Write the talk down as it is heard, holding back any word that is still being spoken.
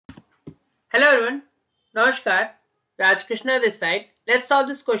Hello everyone, Namaskar, Raj Krishna this side. Let's solve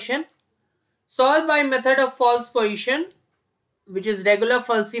this question. Solve by method of false position, which is regular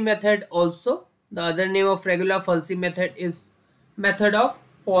falsy method also. The other name of regular falsy method is method of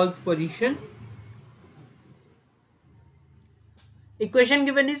false position. Equation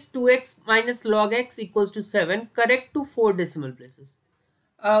given is 2x minus log x equals to 7, correct to 4 decimal places.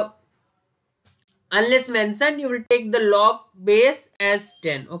 Uh, Unless mentioned, you will take the log base as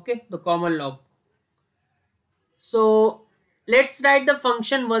 10, okay, the common log. So let's write the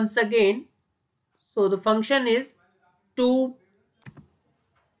function once again. So the function is 2x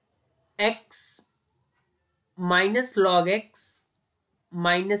minus log x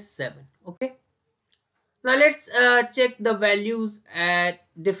minus 7. Okay. Now let's check the values at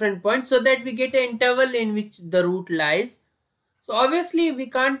different points so that we get an interval in which the root lies. So obviously we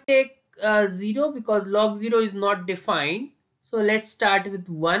can't take 0 because log 0 is not defined. So let's start with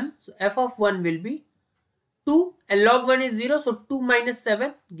 1. So f of 1 will be 2 and log 1 is 0. So 2 minus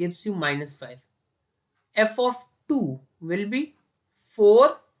 7 gives you minus 5. F of 2 will be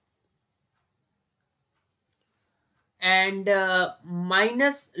 4 and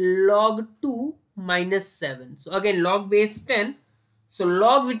minus log 2 minus 7. So again log base 10. So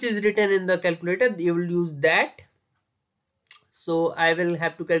log which is written in the calculator, you will use that. So I will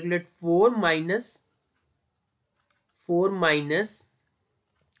have to calculate 4 minus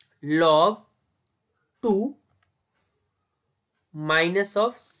log 2 minus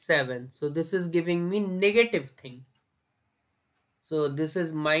of 7. So this is giving me negative thing. So this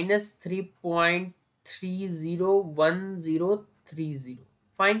is minus 3.301030.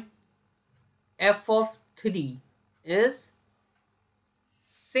 Fine. F of 3 is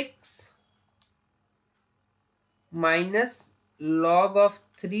 6 minus log of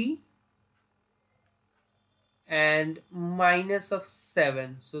 3 and minus of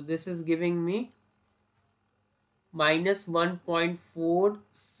 7. So this is giving me minus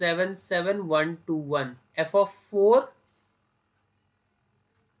 1.477121. F of 4,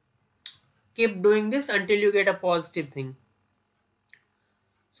 keep doing this until you get a positive thing.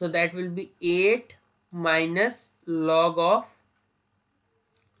 So that will be 8 minus log of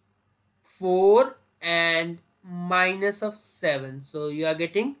 4 and minus of 7. So you are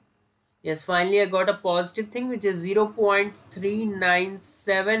getting, yes, finally I got a positive thing which is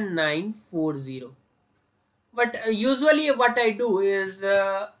 0.397940. But usually what I do is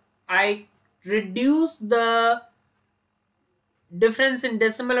I reduce the difference in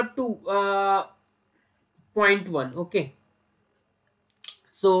decimal up to 0.1. Okay.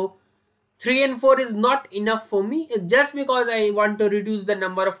 So 3 and 4 is not enough for me just because I want to reduce the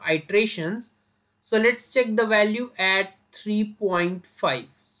number of iterations. So let's check the value at 3.5.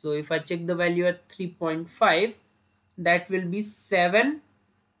 So if I check the value at 3.5, that will be 7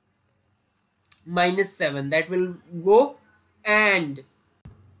 minus 7. That will go and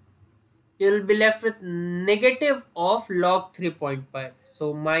you will be left with negative of log 3.5.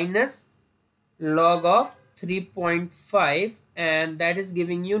 So minus log of 3.5 and that is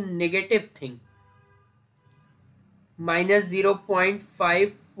giving you negative thing. Minus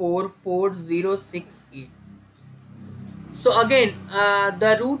 0.544068. So again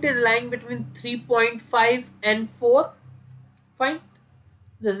the root is lying between 3.5 and 4. Fine.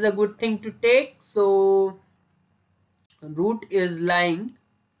 This is a good thing to take. So root is lying,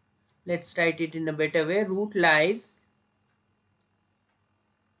 let's write it in a better way. Root lies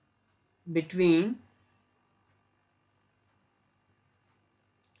between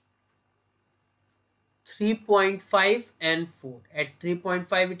 3.5 and 4. At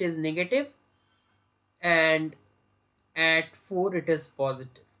 3.5 it is negative and at 4 it is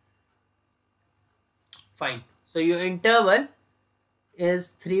positive. Fine. So your interval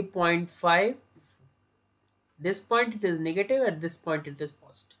is 3.5. This point it is negative, at this point it is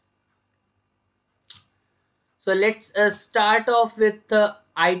positive. So let's start off with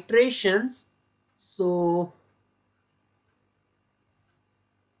iterations. So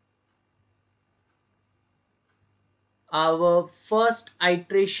our first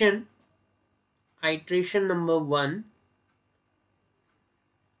iteration number 1,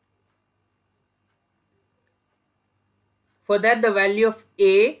 for that the value of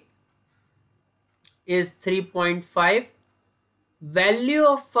a is 3.5. Value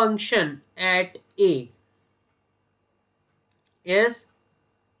of function at a is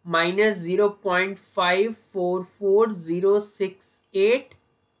minus 0.544068.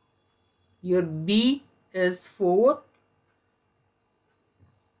 Your b is 4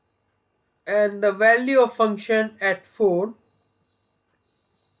 and the value of function at 4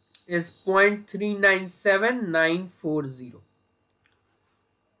 is 0.397940.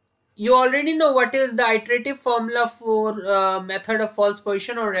 you already know what is the iterative formula for method of false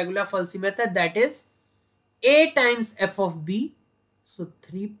position or regular falsy method. That is a times f of b. So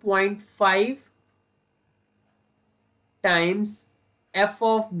 3.5 times f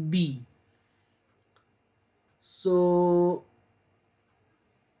of b. So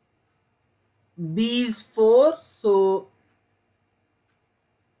b is 4, so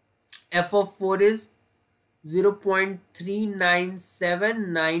f of 4 is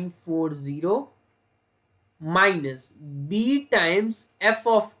 0.397940 minus b times f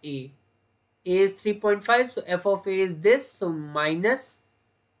of a. A is 3.5, so f of a is this, so minus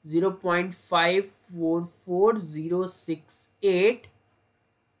 0.544068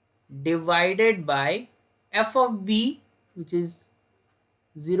 divided by f of b, which is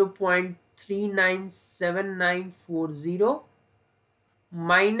 0.397940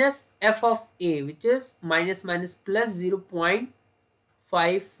 minus f of a, which is minus minus plus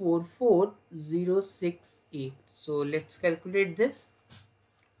 0.544068. So let's calculate this.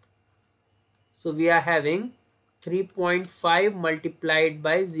 So we are having 3.5 multiplied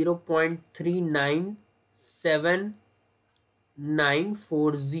by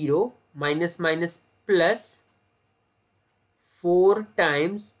 0.397940 minus minus plus 4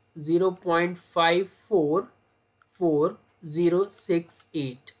 times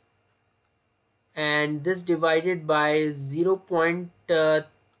 0.544068, and this divided by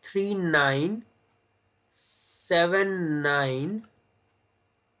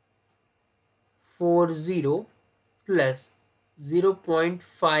 0.397940 plus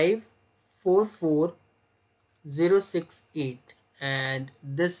 0.544068, and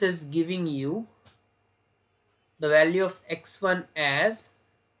this is giving you the value of x1 as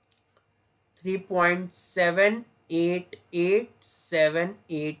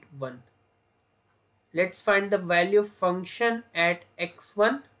 3.788781. Let's find the value of function at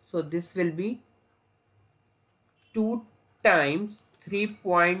x1. So this will be 2 times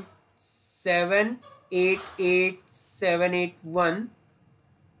 3.788781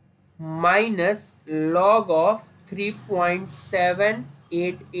 minus log of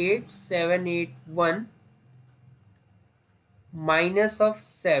 3.788781 minus of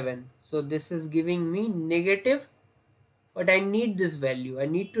 7. So this is giving me negative, but I need this value. I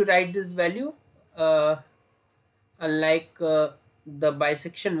need to write this value, unlike the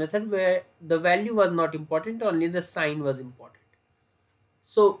bisection method where the value was not important, only the sign was important.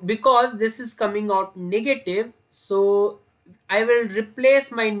 So because this is coming out negative, so I will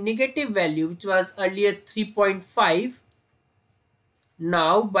replace my negative value, which was earlier 3.5,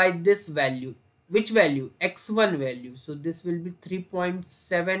 now by this value. Which value? X1 value. So this will be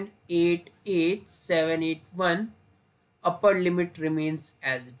 3.788781. Upper limit remains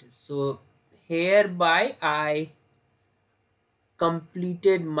as it is. So hereby I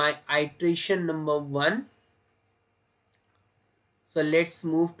completed my iteration number 1. So let's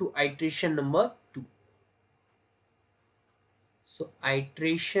move to iteration number 2. So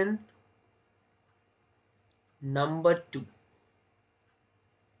iteration number 2.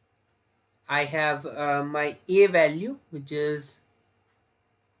 I have my a value, which is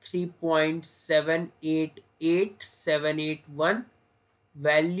 3.788781.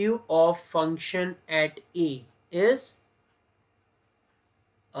 Value of function at a is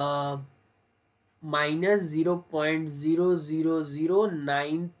minus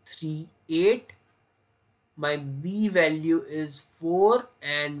 0.000938. My b value is 4,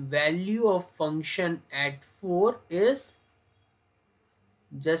 and value of function at 4 is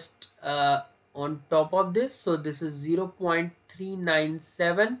just on top of this, so this is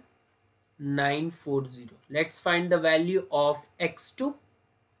 0.397940. Let's find the value of x2.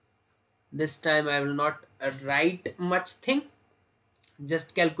 This time I will not write much thing,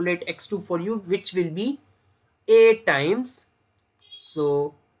 just calculate x2 for you, which will be a times,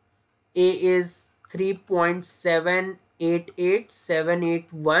 so a is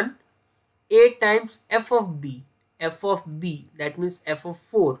 3.788781, a times f of b, that means f of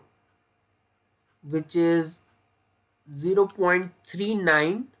 4, which is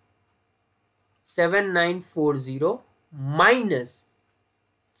 0.397940 minus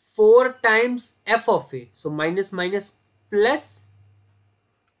 4 times f of a, so minus minus plus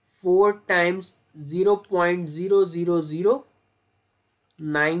 4 times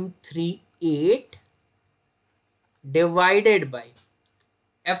 0.000938 divided by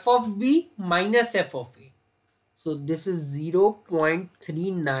f of b minus f of a. So this is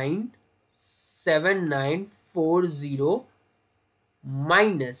 0.397940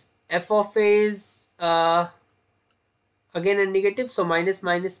 minus f of a is again a negative, so minus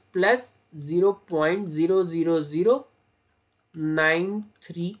minus plus 0.0000938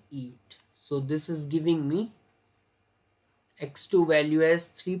 938. So this is giving me x2 value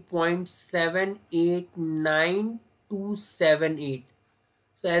as 3.789278.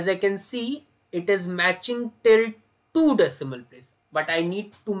 So as I can see, it is matching till 2 decimal places, but I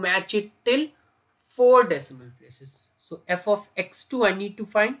need to match it till 4 decimal places. So f of x2 I need to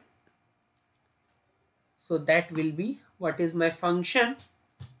find. So that will be, what is my function?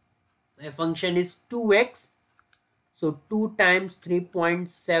 My function is 2x. So 2 times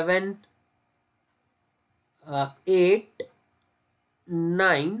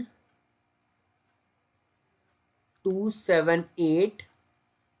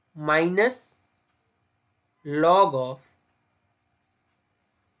minus log of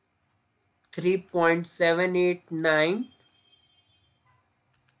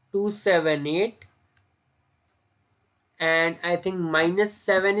 3.789278, and I think minus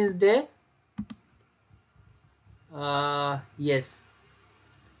 7 is there. Yes,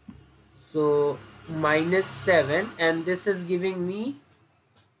 so minus 7, and this is giving me,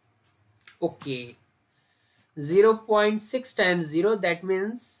 okay, 0.6 times 0. That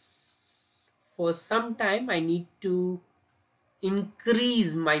means for some time I need to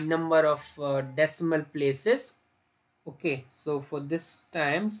increase my number of decimal places. Okay, so for this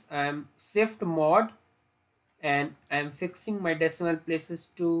times I'm shift mod and I'm fixing my decimal places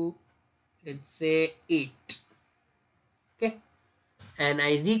to, let's say, 8. Okay, and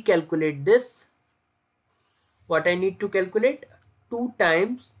I recalculate this. What I need to calculate? 2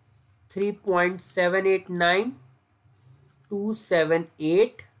 times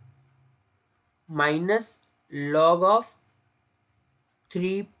 3.789278 minus log of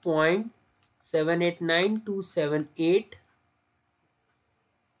 3.789278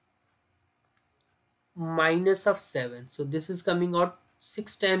 minus of 7. So this is coming out,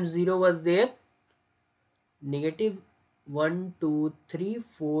 6 times 0 was there, negative 1 2 3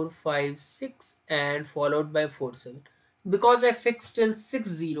 4 5 6, and followed by 4 7. Because I fixed till 6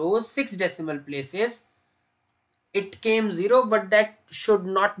 zeros, 6 decimal places, it came 0, but that should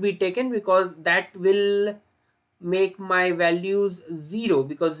not be taken because that will make my values 0,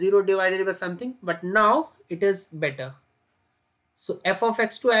 because 0 divided by something, but now it is better. So f of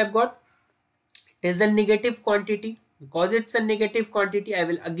x2 I have got, it is a negative quantity. Because it's a negative quantity, I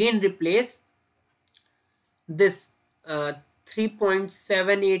will again replace this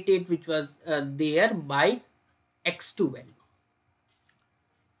 3.788 which was there by x2 value.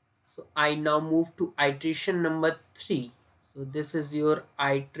 So I now move to iteration number 3. So this is your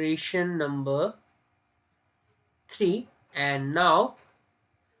iteration number 3, and now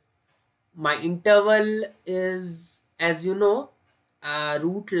my interval is, as you know,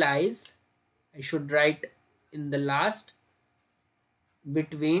 root lies, I should write in the last,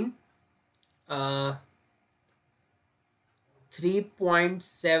 between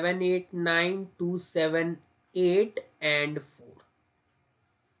 3.789278 and 4.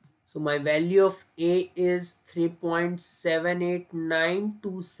 So my value of a is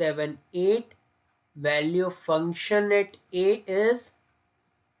 3.789278. Value of function at a is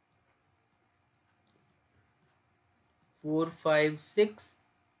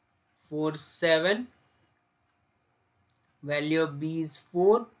 45647. Value of b is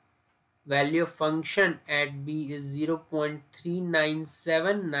 4. Value of function at b is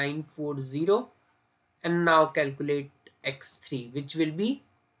 0.397940. And now calculate x3, which will be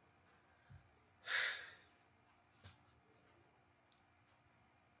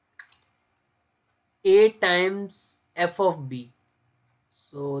a times f of b.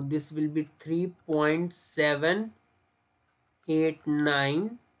 So this will be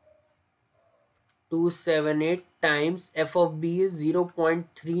 3.789278 times f of b is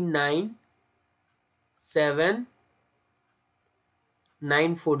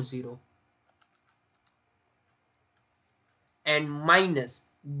 0.397940, and minus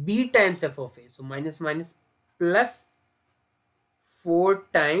b times f of a. So minus minus plus 4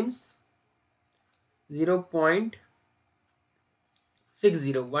 times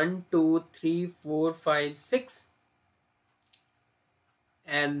 0.60, 1 2 3 4 5 6,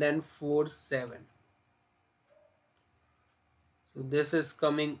 and then 4 7. So this is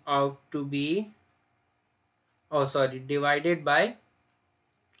coming out to be, oh sorry, divided by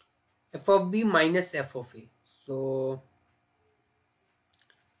f of b minus f of a. So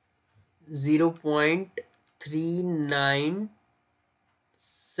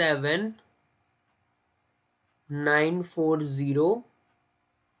 0.397940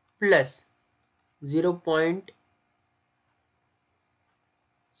 plus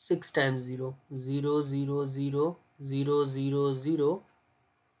 0.6 times 0, 0 0 0 0 0 0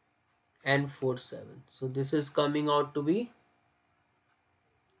 and 4 7. So this is coming out to be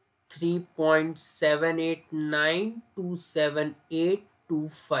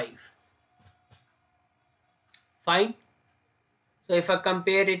 3.78927825. Fine. So if I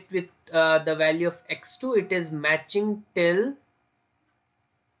compare it with the value of x2, it is matching till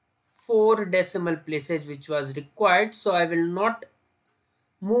 4 decimal places which was required. So I will not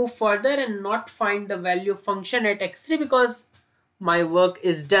move further and not find the value of function at x3 because my work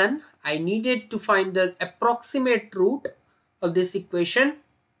is done. I needed to find the approximate root of this equation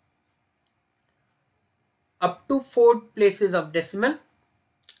up to 4 places of decimal,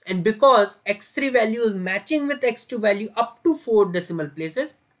 and because x3 value is matching with x2 value up to 4 decimal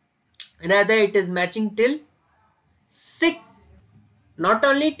places, rather it is matching till 6, not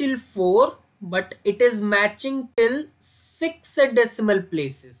only till 4 but it is matching till 6 decimal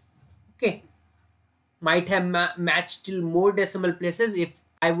places. Okay, might have matched till more decimal places if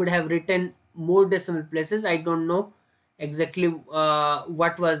I would have written more decimal places. I don't know exactly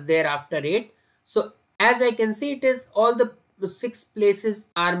what was there after 8. So as I can see, it is all the 6 places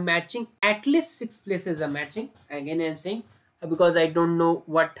are matching, at least 6 places are matching. Again I'm saying because I don't know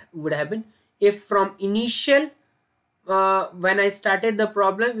what would happen if from initial when I started the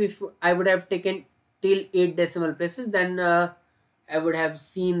problem, if I would have taken till 8 decimal places, then I would have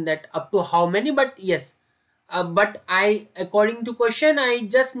seen that up to how many. But yes, but I, according to question, I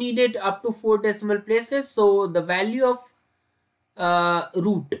just needed up to 4 decimal places. So the value of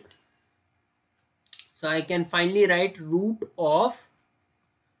root, so I can finally write root of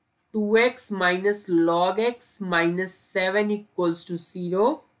 2x minus log x minus 7 equals to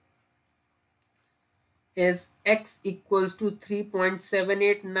 0 is x equals to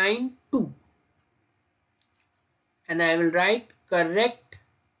 3.7892, and I will write correct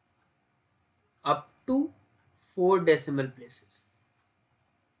up to 4 decimal places.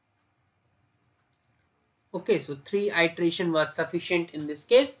 Okay, so 3 iteration was sufficient in this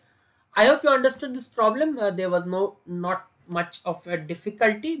case. I hope you understood this problem. There was not much of a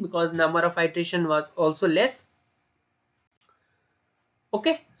difficulty because number of iteration was also less.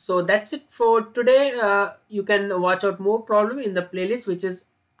 Okay, so that's it for today. You can watch out more problem in the playlist which is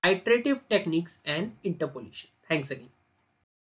iterative techniques and interpolation. Thanks again.